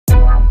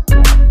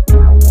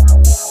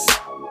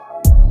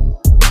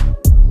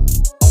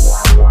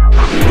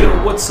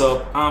What's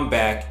up? I'm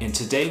back, and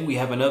today we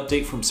have an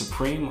update from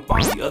Supreme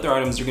on the other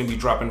items they're going to be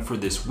dropping for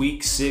this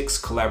week 6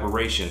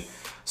 collaboration.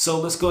 So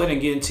let's go ahead and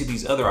get into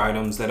these other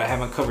items that I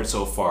haven't covered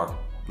so far.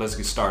 Let's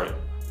get started.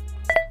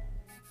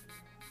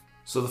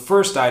 So the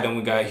first item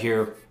we got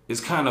here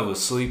is kind of a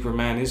sleeper,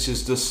 man. It's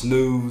just a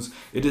snooze.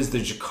 It is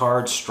the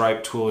Jacquard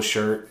striped twill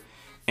shirt.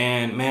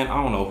 And man,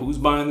 I don't know who's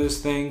buying this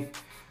thing.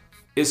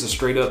 It's a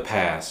straight up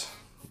pass.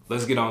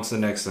 Let's get on to the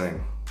next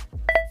thing.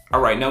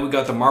 Alright, now we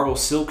got the marble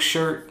silk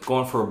shirt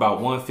going for about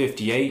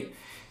 $158.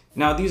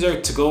 Now these are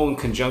to go in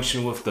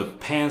conjunction with the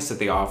pants that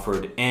they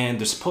offered, and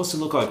they're supposed to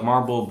look like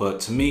marble,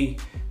 but to me,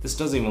 this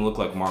doesn't even look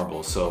like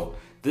marble. So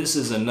this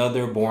is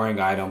another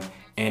boring item,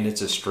 and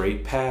it's a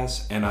straight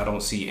pass, and I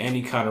don't see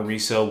any kind of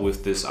resale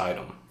with this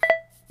item.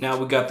 Now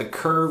we got the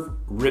curved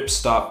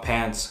ripstop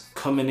pants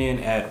coming in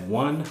at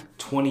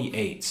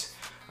 $128.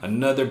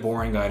 Another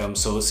boring item,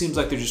 so it seems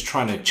like they're just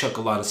trying to chuck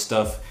a lot of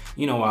stuff,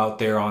 you know, out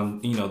there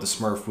on, you know, the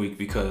Smurf week,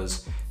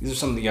 because these are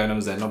some of the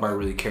items that nobody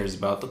really cares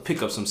about. They'll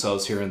pick up some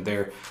sales here and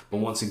there, but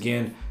once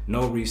again,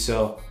 no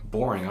resale,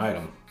 boring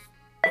item.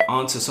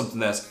 On to something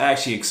that's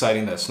actually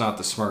exciting that's not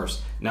the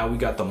Smurfs. Now we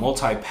got the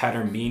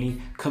multi-pattern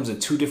beanie. Comes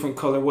in 2 different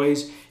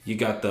colorways. You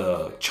got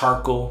the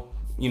charcoal,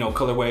 you know,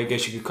 colorway, I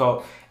guess you could call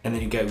it, and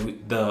then you got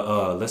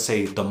the let's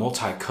say the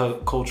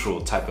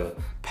multicultural type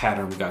of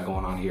pattern we got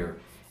going on here.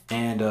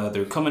 And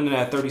they're coming in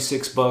at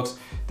 36 bucks.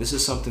 This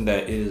is something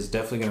that is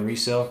definitely gonna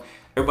resell.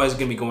 Everybody's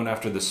gonna be going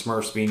after the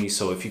Smurfs beanie,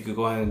 so if you could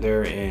go in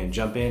there and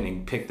jump in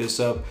and pick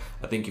this up,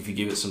 I think if you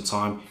give it some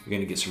time, you're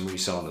gonna get some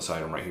resale on this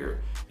item right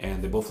here.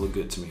 And they both look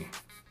good to me.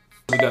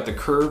 We got the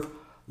curved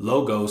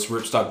logos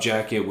ripstop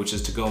jacket, which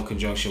is to go in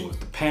conjunction with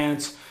the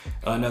pants.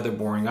 Another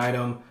boring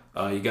item.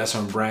 You got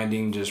some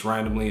branding just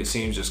randomly, it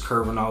seems, just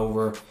curving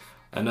over.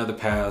 Another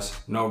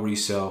pass, no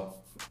resale.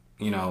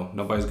 You know,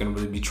 nobody's gonna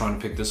really be trying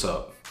to pick this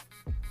up.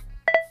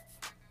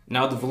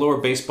 Now the velour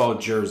baseball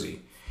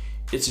jersey.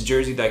 It's a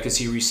jersey that I could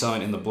see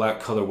reselling in the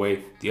black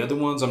colorway. The other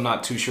ones I'm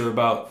not too sure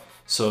about.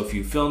 So if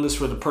you're feeling this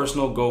for the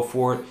personal, go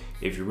for it.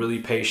 If you're really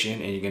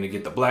patient and you're gonna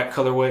get the black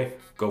colorway,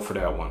 go for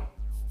that one.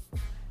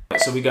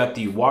 So we got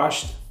the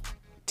washed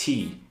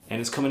tee, and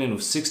it's coming in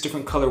with 6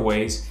 different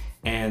colorways.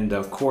 And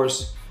of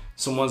course,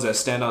 some ones that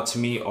stand out to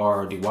me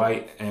are the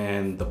white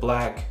and the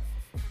black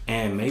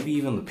and maybe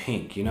even the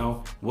pink, you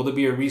know? Will there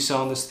be a resale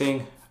on this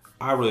thing?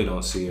 I really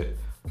don't see it,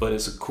 but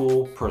it's a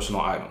cool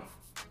personal item.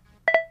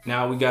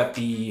 Now we got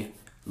the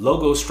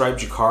logo striped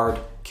jacquard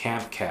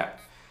camp cap.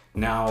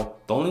 Now,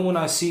 the only one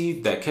I see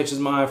that catches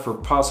my eye for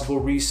possible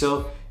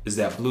resale is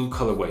that blue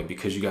colorway,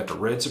 because you got the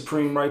red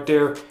Supreme right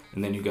there,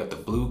 and then you got the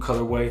blue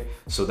colorway.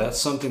 So that's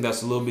something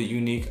that's a little bit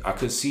unique. I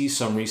could see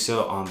some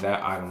resale on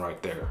that item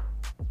right there.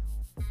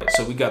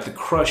 So we got the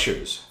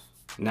crushers.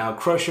 Now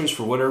crushers,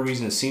 for whatever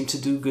reason, seem to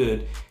do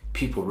good.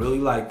 People really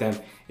like them.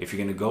 If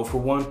you're gonna go for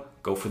one,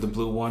 go for the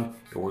blue one.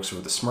 It works for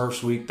the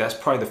Smurfs week. That's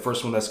probably the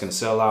first one that's gonna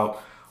sell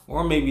out,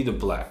 or maybe the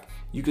black.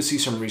 You could see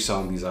some resale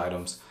on these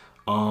items.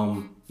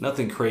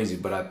 Nothing crazy,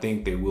 but I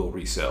think they will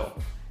resell.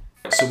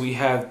 So we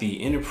have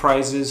the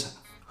Enterprises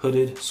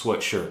hooded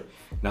sweatshirt.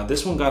 Now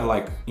this one got,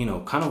 like, you know,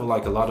 kind of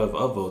like a lot of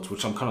upvotes,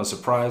 which I'm kind of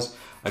surprised.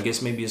 I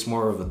guess maybe it's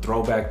more of a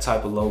throwback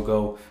type of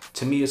logo.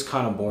 To me, it's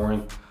kind of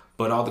boring,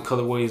 but all the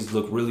colorways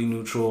look really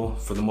neutral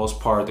for the most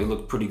part. They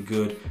look pretty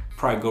good.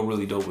 Probably go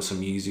really dope with some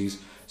Yeezys.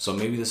 So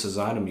maybe this is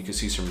an item you can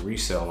see some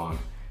resale on.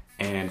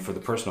 And for the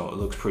personal, it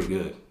looks pretty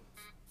good.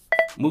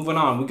 Moving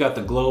on, we got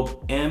the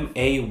Globe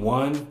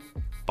MA1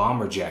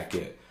 bomber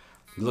jacket.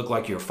 You look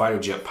like you're a fighter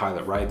jet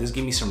pilot, right? This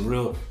gives me some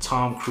real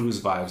Tom Cruise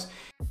vibes.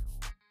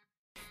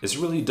 It's a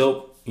really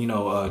dope, you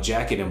know,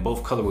 jacket in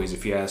both colorways,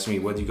 if you ask me,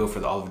 whether you go for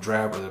the olive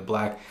drab or the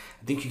black.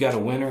 I think you got a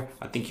winner.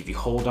 I think if you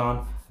hold on,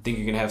 I think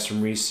you're gonna have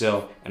some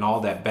resale, and all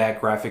that back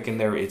graphic in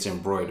there, it's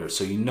embroidered.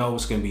 So you know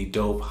it's gonna be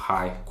dope,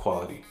 high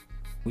quality.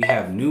 We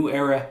have New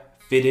Era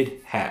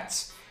fitted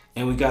hats,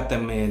 and we got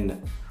them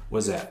in,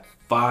 what's that,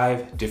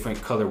 5 different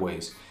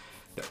colorways.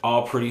 They're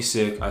all pretty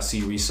sick. I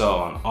see resale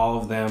on all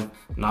of them.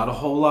 Not a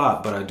whole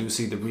lot, but I do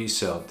see the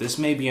resale. This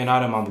may be an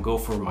item I'm gonna go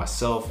for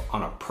myself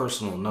on a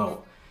personal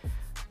note.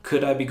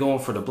 Could I be going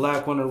for the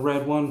black one or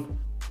red one?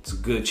 It's a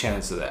good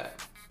chance of that.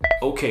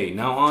 Okay,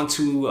 now on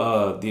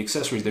to the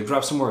accessories. They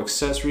dropped some more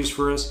accessories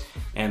for us,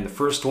 and the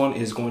first one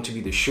is going to be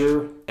the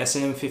Shure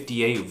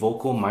SM58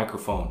 vocal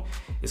microphone.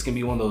 It's gonna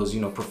be one of those, you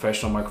know,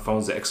 professional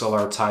microphones, the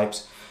XLR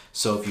types.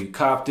 So if you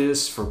cop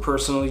this for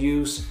personal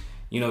use,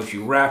 you know, if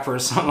you rap or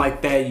something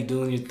like that, you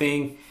doing your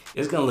thing,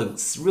 it's gonna look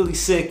really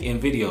sick in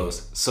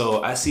videos.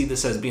 So I see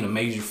this as being a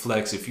major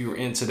flex if you're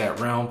into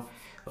that realm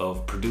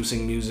of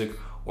producing music,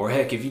 or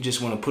heck, if you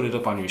just want to put it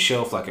up on your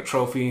shelf like a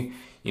trophy,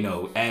 you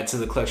know, add to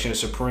the collection of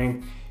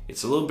Supreme.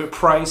 It's a little bit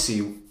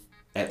pricey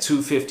at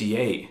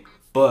 $258,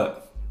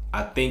 but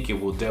I think it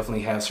will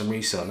definitely have some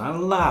resale. Not a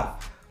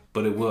lot,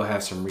 but it will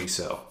have some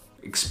resale,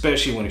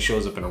 especially when it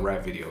shows up in a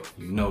rap video.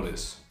 You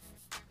notice.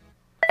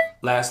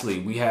 Lastly,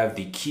 we have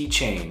the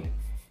keychain.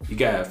 You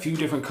got a few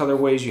different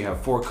colorways. You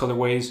have 4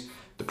 colorways.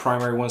 The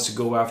primary ones to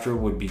go after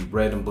would be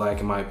red and black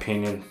in my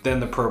opinion,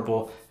 then the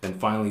purple, then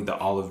finally the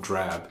olive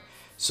drab.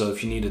 So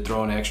if you need to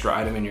throw an extra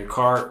item in your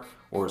cart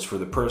or it's for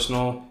the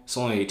personal, it's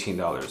only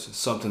 $18. It's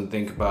something to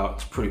think about.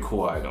 It's a pretty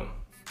cool item.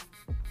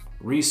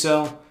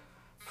 Resell,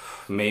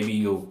 maybe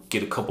you'll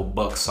get a couple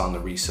bucks on the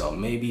resell,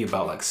 maybe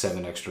about like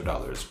 $7 extra.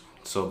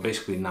 So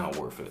basically not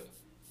worth it.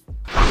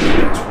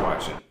 Thanks for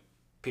watching.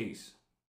 Peace.